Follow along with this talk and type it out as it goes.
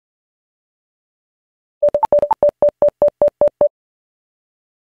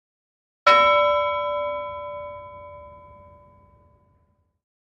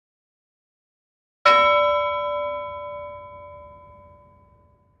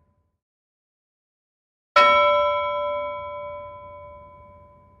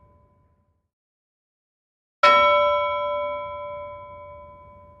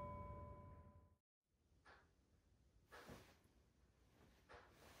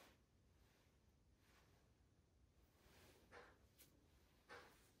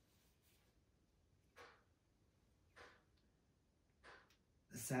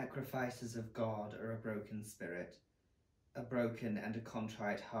sacrifices of God are a broken spirit. A broken and a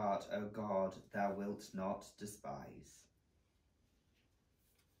contrite heart, O God, thou wilt not despise.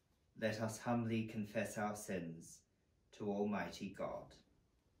 Let us humbly confess our sins to Almighty God.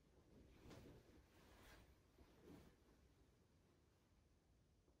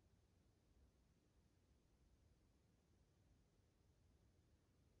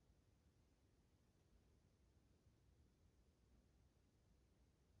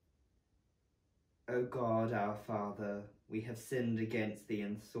 O God, our Father, we have sinned against thee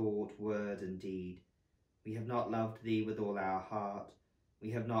in thought, word, and deed. We have not loved thee with all our heart.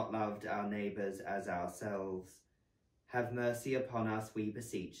 We have not loved our neighbours as ourselves. Have mercy upon us, we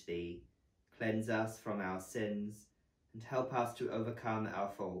beseech thee. Cleanse us from our sins, and help us to overcome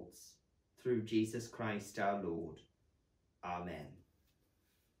our faults. Through Jesus Christ our Lord. Amen.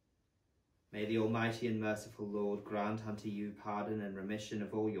 May the Almighty and merciful Lord grant unto you pardon and remission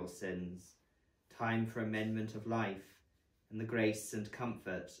of all your sins, time for amendment of life, and the grace and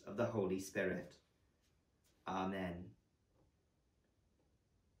comfort of the Holy Spirit. Amen.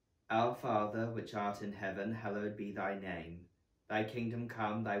 Our Father, which art in heaven, hallowed be thy name. Thy kingdom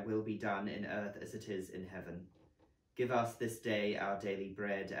come, thy will be done in earth as it is in heaven. Give us this day our daily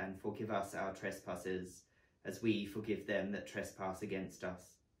bread, and forgive us our trespasses, as we forgive them that trespass against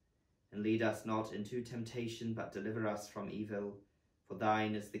us. And lead us not into temptation, but deliver us from evil. For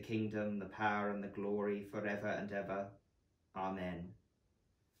thine is the kingdom, the power, and the glory, forever and ever. Amen.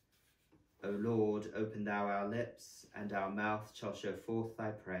 O Lord, open thou our lips, and our mouth shall show forth thy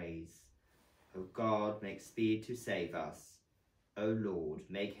praise. O God, make speed to save us. O Lord,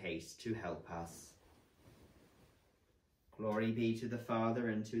 make haste to help us. Glory be to the Father,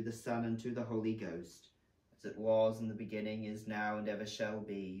 and to the Son, and to the Holy Ghost, as it was in the beginning, is now, and ever shall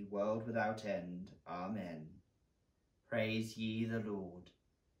be, world without end. Amen. Praise ye the Lord.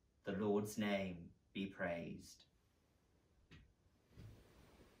 The Lord's name be praised.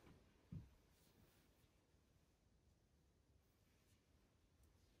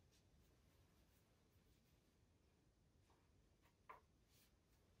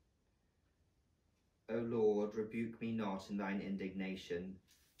 O Lord, rebuke me not in thine indignation,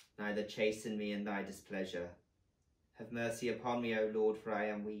 neither chasten me in thy displeasure. Have mercy upon me, O Lord, for I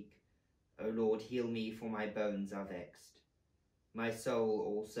am weak. O Lord, heal me, for my bones are vexed. My soul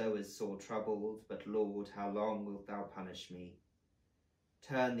also is sore troubled, but Lord, how long wilt thou punish me?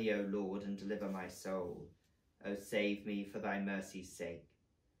 Turn thee, O Lord, and deliver my soul. O save me for thy mercy's sake.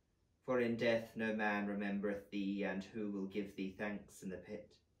 For in death no man remembereth thee, and who will give thee thanks in the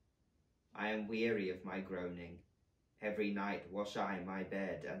pit? I am weary of my groaning. Every night wash I my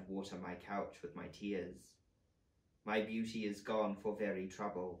bed, and water my couch with my tears. My beauty is gone for very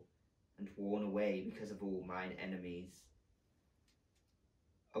trouble, and worn away because of all mine enemies.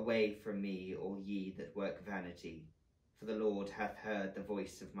 Away from me, all ye that work vanity, for the Lord hath heard the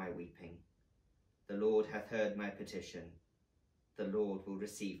voice of my weeping. The Lord hath heard my petition. The Lord will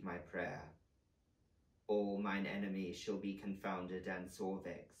receive my prayer. All mine enemies shall be confounded and sore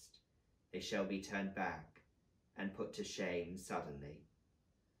vexed. They shall be turned back and put to shame suddenly.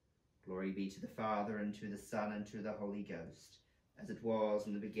 Glory be to the Father, and to the Son, and to the Holy Ghost, as it was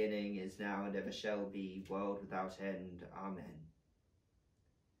in the beginning, is now, and ever shall be, world without end. Amen.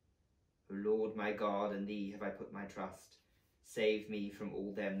 O Lord my God, in thee have I put my trust. Save me from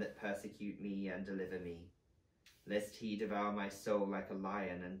all them that persecute me, and deliver me, lest he devour my soul like a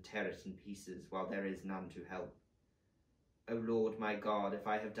lion, and tear it in pieces, while there is none to help. O Lord my God, if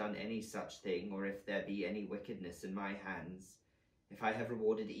I have done any such thing, or if there be any wickedness in my hands, if I have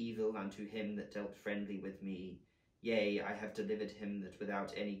rewarded evil unto him that dealt friendly with me, yea, I have delivered him that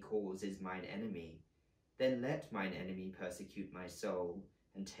without any cause is mine enemy, then let mine enemy persecute my soul,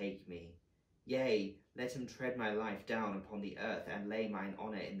 and take me. Yea, let him tread my life down upon the earth, and lay mine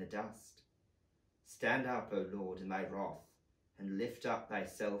honour in the dust. Stand up, O Lord, in thy wrath, and lift up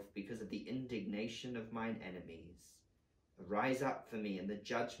thyself because of the indignation of mine enemies. Arise up for me in the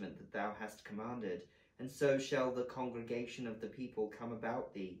judgment that thou hast commanded, and so shall the congregation of the people come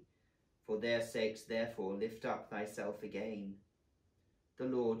about thee. For their sakes therefore lift up thyself again. The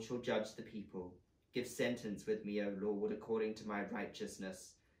Lord shall judge the people. Give sentence with me, O Lord, according to my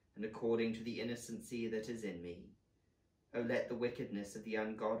righteousness, and according to the innocency that is in me. O let the wickedness of the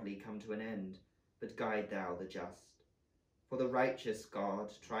ungodly come to an end, but guide thou the just. For the righteous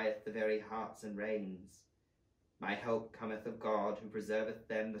God trieth the very hearts and reins. My help cometh of God, who preserveth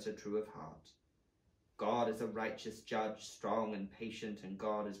them that are true of heart. God is a righteous judge, strong and patient, and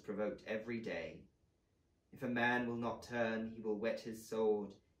God is provoked every day. If a man will not turn, he will whet his sword.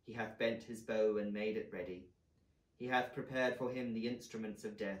 He hath bent his bow and made it ready. He hath prepared for him the instruments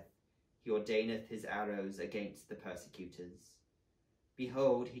of death. He ordaineth his arrows against the persecutors.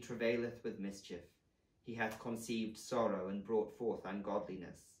 Behold, he travaileth with mischief. He hath conceived sorrow and brought forth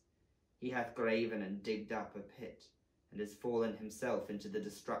ungodliness. He hath graven and digged up a pit, and is fallen himself into the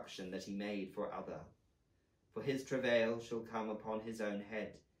destruction that he made for other. For his travail shall come upon his own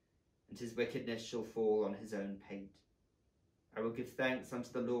head, and his wickedness shall fall on his own pate. I will give thanks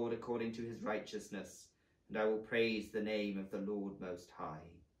unto the Lord according to his righteousness, and I will praise the name of the Lord Most High.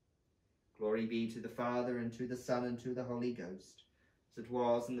 Glory be to the Father, and to the Son, and to the Holy Ghost, as it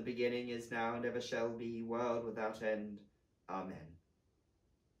was in the beginning, is now, and ever shall be, world without end. Amen.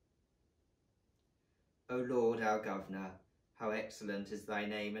 O Lord, our Governor, how excellent is thy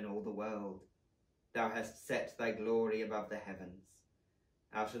name in all the world! Thou hast set thy glory above the heavens.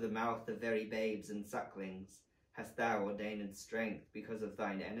 Out of the mouth of very babes and sucklings hast thou ordained strength because of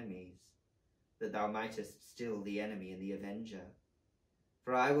thine enemies, that thou mightest still the enemy and the avenger.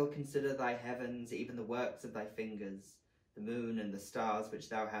 For I will consider thy heavens, even the works of thy fingers, the moon and the stars which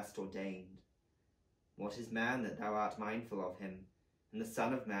thou hast ordained. What is man that thou art mindful of him, and the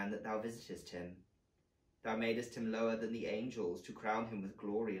Son of Man that thou visitest him? Thou madest him lower than the angels, to crown him with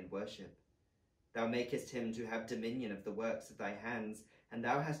glory and worship. Thou makest him to have dominion of the works of thy hands, and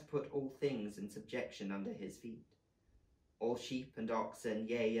thou hast put all things in subjection under his feet. All sheep and oxen,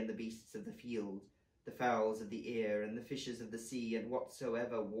 yea, and the beasts of the field, the fowls of the air, and the fishes of the sea, and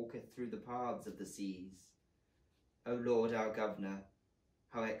whatsoever walketh through the paths of the seas. O Lord, our Governor,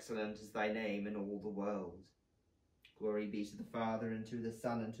 how excellent is thy name in all the world! Glory be to the Father, and to the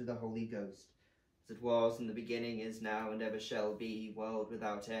Son, and to the Holy Ghost, as it was in the beginning, is now, and ever shall be, world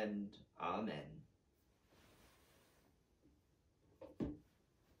without end. Amen.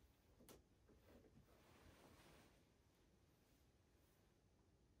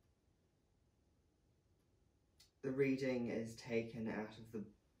 The reading is taken out of the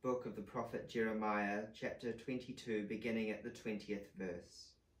book of the prophet Jeremiah, chapter 22, beginning at the 20th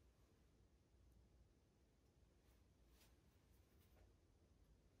verse.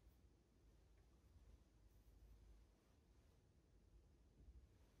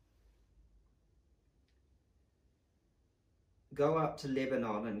 Go up to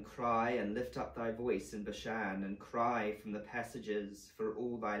Lebanon and cry, and lift up thy voice in Bashan, and cry from the passages, for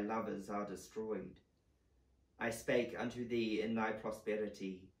all thy lovers are destroyed. I spake unto thee in thy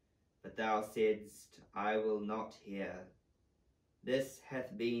prosperity, but thou saidst, I will not hear. This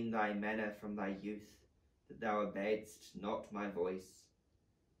hath been thy manner from thy youth, that thou obeyedst not my voice.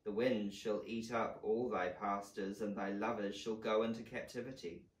 The wind shall eat up all thy pastors, and thy lovers shall go into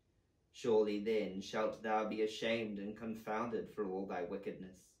captivity. Surely then shalt thou be ashamed and confounded for all thy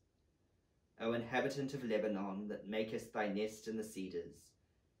wickedness. O inhabitant of Lebanon, that makest thy nest in the cedars,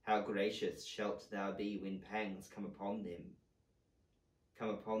 how gracious shalt thou be when pangs come upon them. Come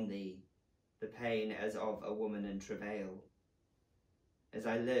upon thee, the pain as of a woman in travail. As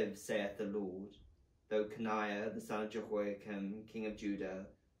I live, saith the Lord, though Coniah, the son of Jehoiakim, king of Judah,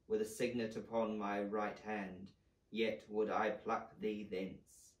 were the signet upon my right hand, yet would I pluck thee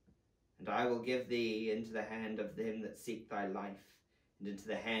thence. And I will give thee into the hand of them that seek thy life, and into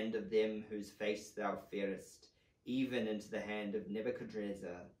the hand of them whose face thou fearest, even into the hand of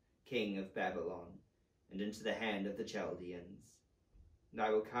Nebuchadrezzar, king of Babylon, and into the hand of the Chaldeans. And I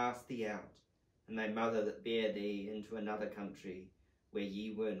will cast thee out, and thy mother that bare thee, into another country, where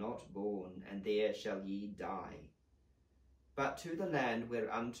ye were not born, and there shall ye die. But to the land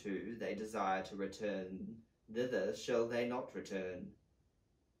whereunto they desire to return, thither shall they not return.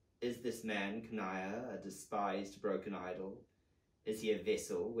 Is this man Coniah a despised broken idol? Is he a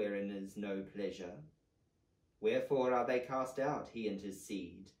vessel wherein is no pleasure? Wherefore are they cast out, he and his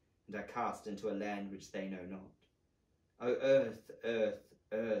seed, and are cast into a land which they know not? O earth, earth,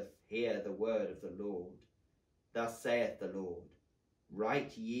 earth, hear the word of the Lord. Thus saith the Lord,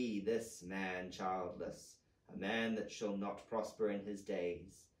 write ye this man childless, a man that shall not prosper in his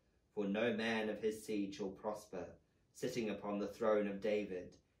days, for no man of his seed shall prosper, sitting upon the throne of David,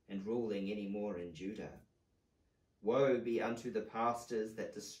 and ruling any more in Judah. Woe be unto the pastors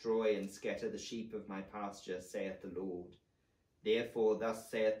that destroy and scatter the sheep of my pasture, saith the Lord. Therefore thus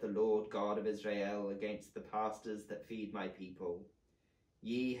saith the Lord God of Israel against the pastors that feed my people.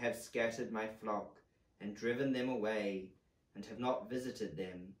 Ye have scattered my flock, and driven them away, and have not visited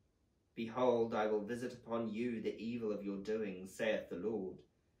them. Behold, I will visit upon you the evil of your doings, saith the Lord.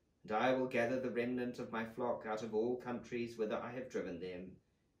 And I will gather the remnant of my flock out of all countries whither I have driven them,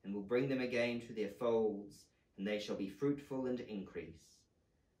 and will bring them again to their folds, and they shall be fruitful and increase.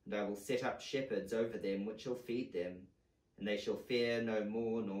 And I will set up shepherds over them which shall feed them, and they shall fear no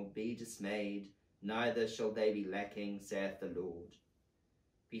more nor be dismayed, neither shall they be lacking, saith the Lord.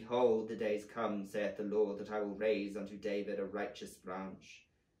 Behold, the days come, saith the Lord, that I will raise unto David a righteous branch,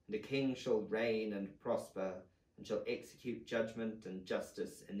 and a king shall reign and prosper, and shall execute judgment and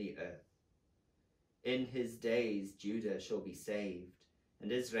justice in the earth. In his days Judah shall be saved,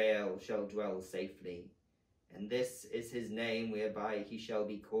 and Israel shall dwell safely. And this is his name whereby he shall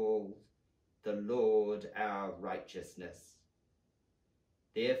be called, the Lord our righteousness.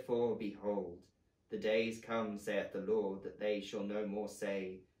 Therefore, behold, the days come, saith the Lord, that they shall no more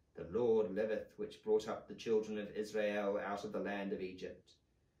say, the Lord liveth, which brought up the children of Israel out of the land of Egypt.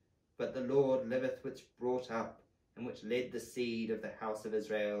 But the Lord liveth, which brought up, and which led the seed of the house of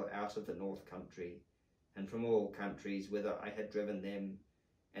Israel out of the north country, and from all countries whither I had driven them,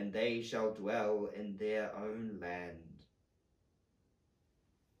 and they shall dwell in their own land.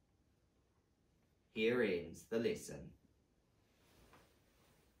 Here ends the lesson.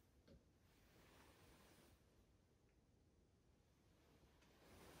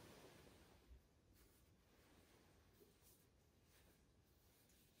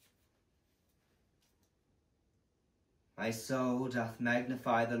 My soul doth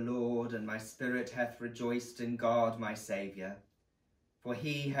magnify the Lord, and my spirit hath rejoiced in God my Saviour. For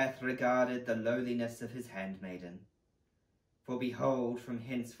he hath regarded the lowliness of his handmaiden. For behold, from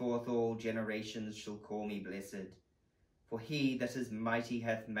henceforth all generations shall call me blessed. For he that is mighty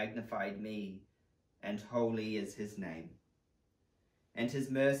hath magnified me, and holy is his name. And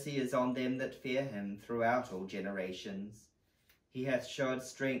his mercy is on them that fear him throughout all generations. He hath showed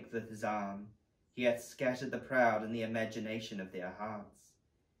strength with his arm. He hath scattered the proud in the imagination of their hearts.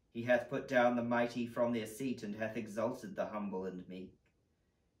 He hath put down the mighty from their seat, and hath exalted the humble and meek.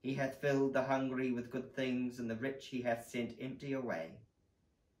 He hath filled the hungry with good things, and the rich he hath sent empty away.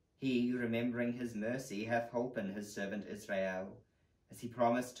 He, remembering his mercy, hath holpen his servant Israel, as he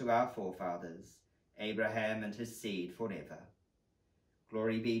promised to our forefathers, Abraham and his seed forever.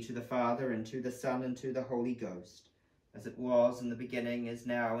 Glory be to the Father, and to the Son, and to the Holy Ghost, as it was in the beginning, is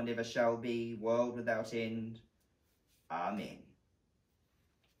now, and ever shall be, world without end. Amen.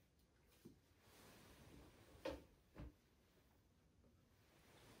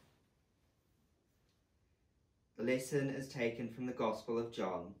 The lesson is taken from the Gospel of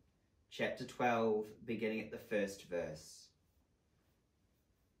John, chapter 12, beginning at the first verse.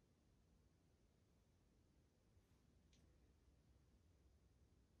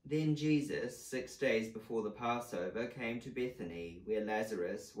 Then Jesus, 6 days before the Passover, came to Bethany, where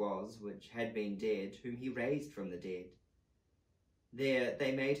Lazarus was, which had been dead, whom he raised from the dead. There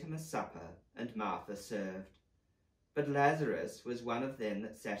they made him a supper, and Martha served. But Lazarus was one of them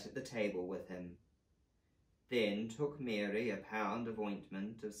that sat at the table with him. Then took Mary a pound of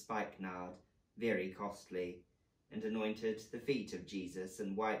ointment of spikenard, very costly, and anointed the feet of Jesus,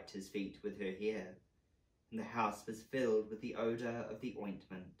 and wiped his feet with her hair. And the house was filled with the odour of the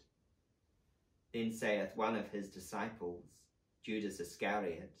ointment. Then saith one of his disciples, Judas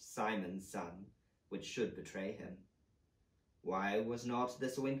Iscariot, Simon's son, which should betray him, Why was not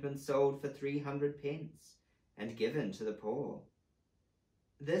this ointment sold for 300 pence, and given to the poor?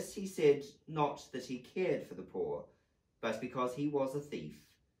 This he said, not that he cared for the poor, but because he was a thief,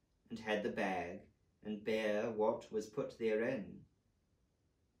 and had the bag, and bare what was put therein.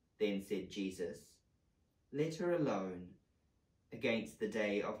 Then said Jesus, Let her alone. Against the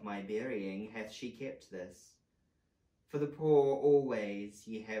day of my burying hath she kept this. For the poor always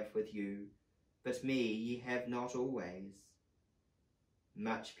ye have with you, but me ye have not always.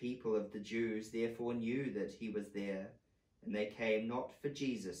 Much people of the Jews therefore knew that he was there, and they came not for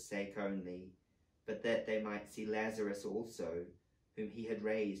Jesus' sake only, but that they might see Lazarus also, whom he had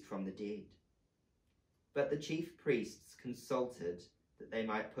raised from the dead. But the chief priests consulted that they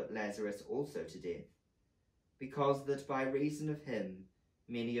might put Lazarus also to death, because that by reason of him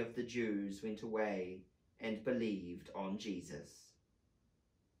many of the Jews went away and believed on Jesus.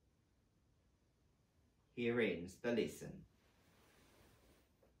 Here ends the lesson.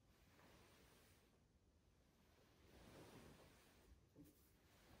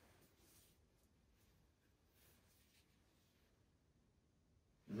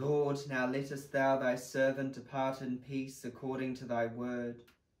 Lord, now lettest thou thy servant depart in peace according to thy word.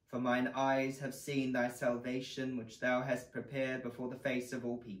 For mine eyes have seen thy salvation, which thou hast prepared before the face of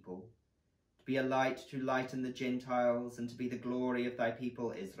all people, to be a light to lighten the Gentiles, and to be the glory of thy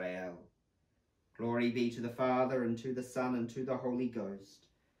people Israel. Glory be to the Father, and to the Son, and to the Holy Ghost,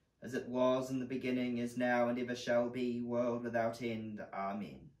 as it was in the beginning, is now, and ever shall be, world without end.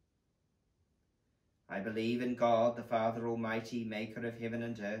 Amen. I believe in God, the Father Almighty, maker of heaven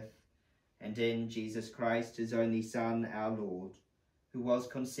and earth, and in Jesus Christ, his only Son, our Lord, who was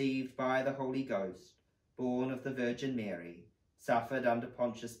conceived by the Holy Ghost, born of the Virgin Mary, suffered under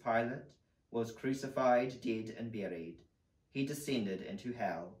Pontius Pilate, was crucified, dead, and buried. He descended into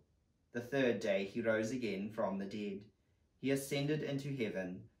hell. The third day he rose again from the dead. He ascended into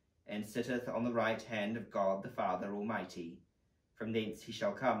heaven, and sitteth on the right hand of God the Father Almighty. From thence he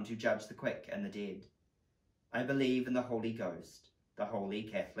shall come to judge the quick and the dead. I believe in the Holy Ghost, the Holy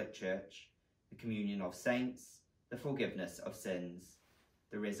Catholic Church, the communion of saints, the forgiveness of sins,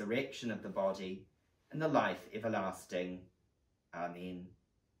 the resurrection of the body, and the life everlasting. Amen.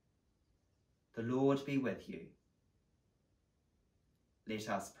 The Lord be with you. Let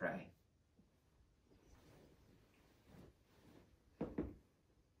us pray.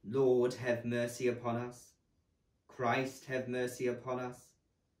 Lord, have mercy upon us. Christ, have mercy upon us.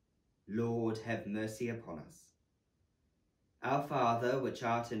 Lord, have mercy upon us. Our Father, which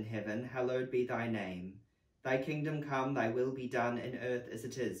art in heaven, hallowed be thy name. Thy kingdom come, thy will be done in earth as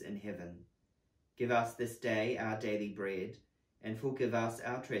it is in heaven. Give us this day our daily bread, and forgive us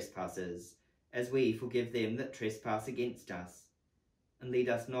our trespasses, as we forgive them that trespass against us. And lead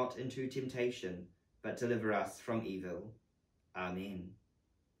us not into temptation, but deliver us from evil. Amen.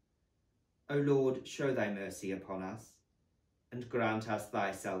 O Lord, show thy mercy upon us, and grant us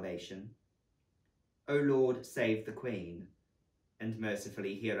thy salvation. O Lord, save the Queen, and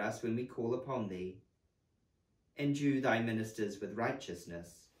mercifully hear us when we call upon thee. Endue thy ministers with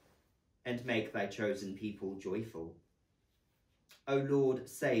righteousness, and make thy chosen people joyful. O Lord,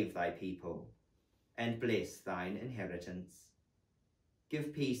 save thy people, and bless thine inheritance.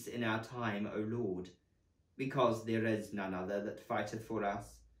 Give peace in our time, O Lord, because there is none other that fighteth for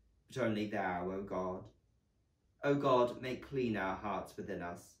us, but only thou, O God. O God, make clean our hearts within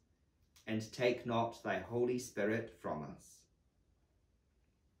us, and take not thy Holy Spirit from us.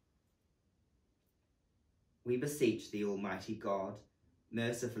 We beseech thee, Almighty God,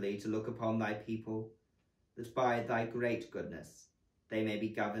 mercifully to look upon thy people, that by thy great goodness they may be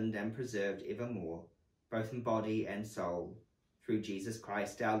governed and preserved evermore, both in body and soul, through Jesus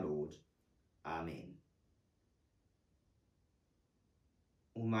Christ our Lord. Amen.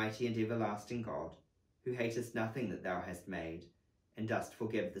 Almighty and everlasting God, who hatest nothing that thou hast made, and dost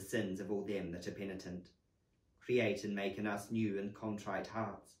forgive the sins of all them that are penitent, create and make in us new and contrite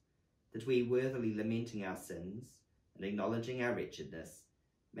hearts, that we, worthily lamenting our sins and acknowledging our wretchedness,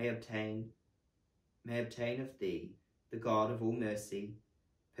 may obtain of thee, the God of all mercy,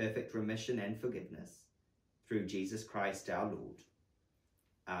 perfect remission and forgiveness, through Jesus Christ our Lord.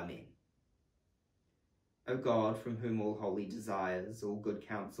 Amen. O God, from whom all holy desires, all good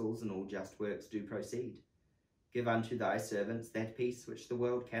counsels, and all just works do proceed, give unto thy servants that peace which the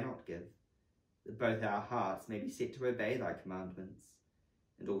world cannot give, that both our hearts may be set to obey thy commandments,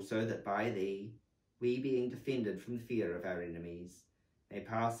 and also that by thee, we being defended from the fear of our enemies, may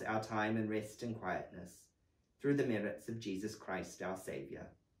pass our time in rest and quietness, through the merits of Jesus Christ our Saviour.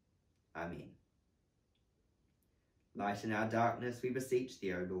 Amen. Lighten our darkness, we beseech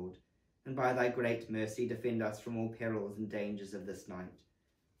thee, O Lord, and by thy great mercy defend us from all perils and dangers of this night,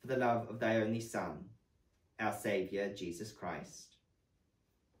 for the love of thy only Son, our Saviour, Jesus Christ.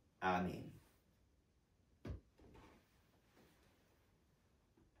 Amen.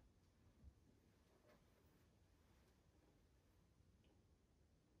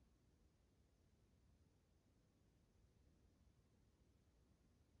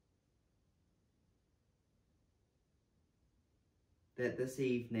 That this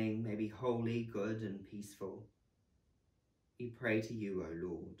evening may be holy, good, and peaceful, we pray to you, O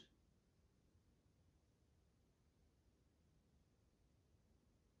Lord.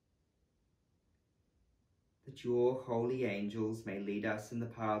 That your holy angels may lead us in the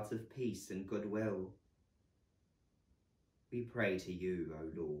paths of peace and goodwill, we pray to you, O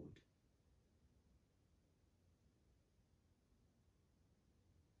Lord.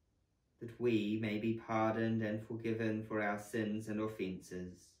 That we may be pardoned and forgiven for our sins and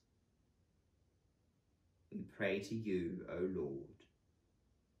offences, we pray to you, O Lord.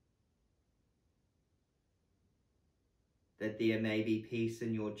 That there may be peace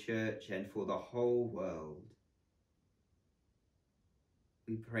in your church and for the whole world,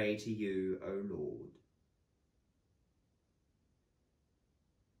 we pray to you, O Lord.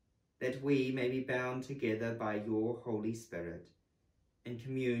 That we may be bound together by your Holy Spirit, in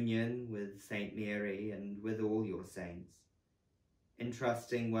communion with Saint Mary and with all your saints,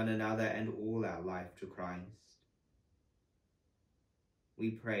 entrusting one another and all our life to Christ,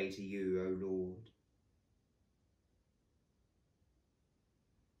 we pray to you, O Lord.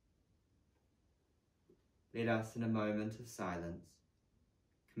 Let us, in a moment of silence,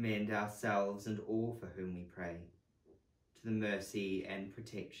 commend ourselves and all for whom we pray, to the mercy and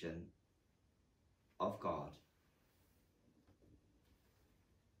protection of God.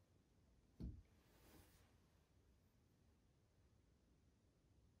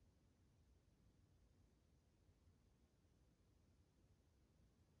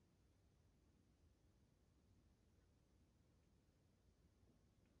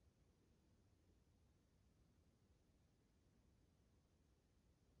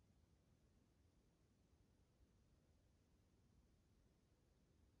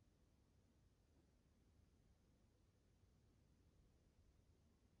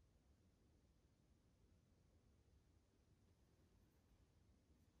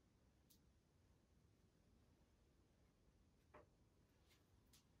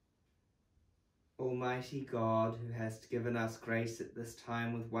 Almighty God, who hast given us grace at this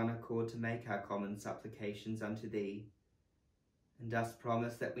time with one accord to make our common supplications unto thee, and dost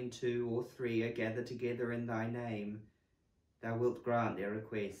promise that when 2 or 3 are gathered together in thy name, thou wilt grant their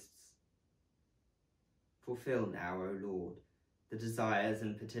requests. Fulfill now, O Lord, the desires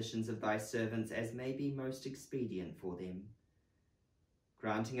and petitions of thy servants as may be most expedient for them,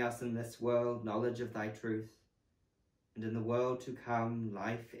 granting us in this world knowledge of thy truth, and in the world to come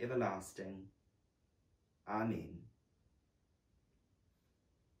life everlasting. Amen.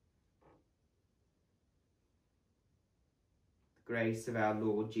 The grace of our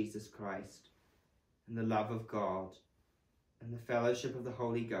Lord Jesus Christ, and the love of God, and the fellowship of the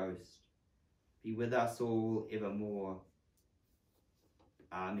Holy Ghost be with us all evermore.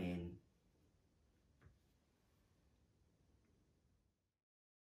 Amen.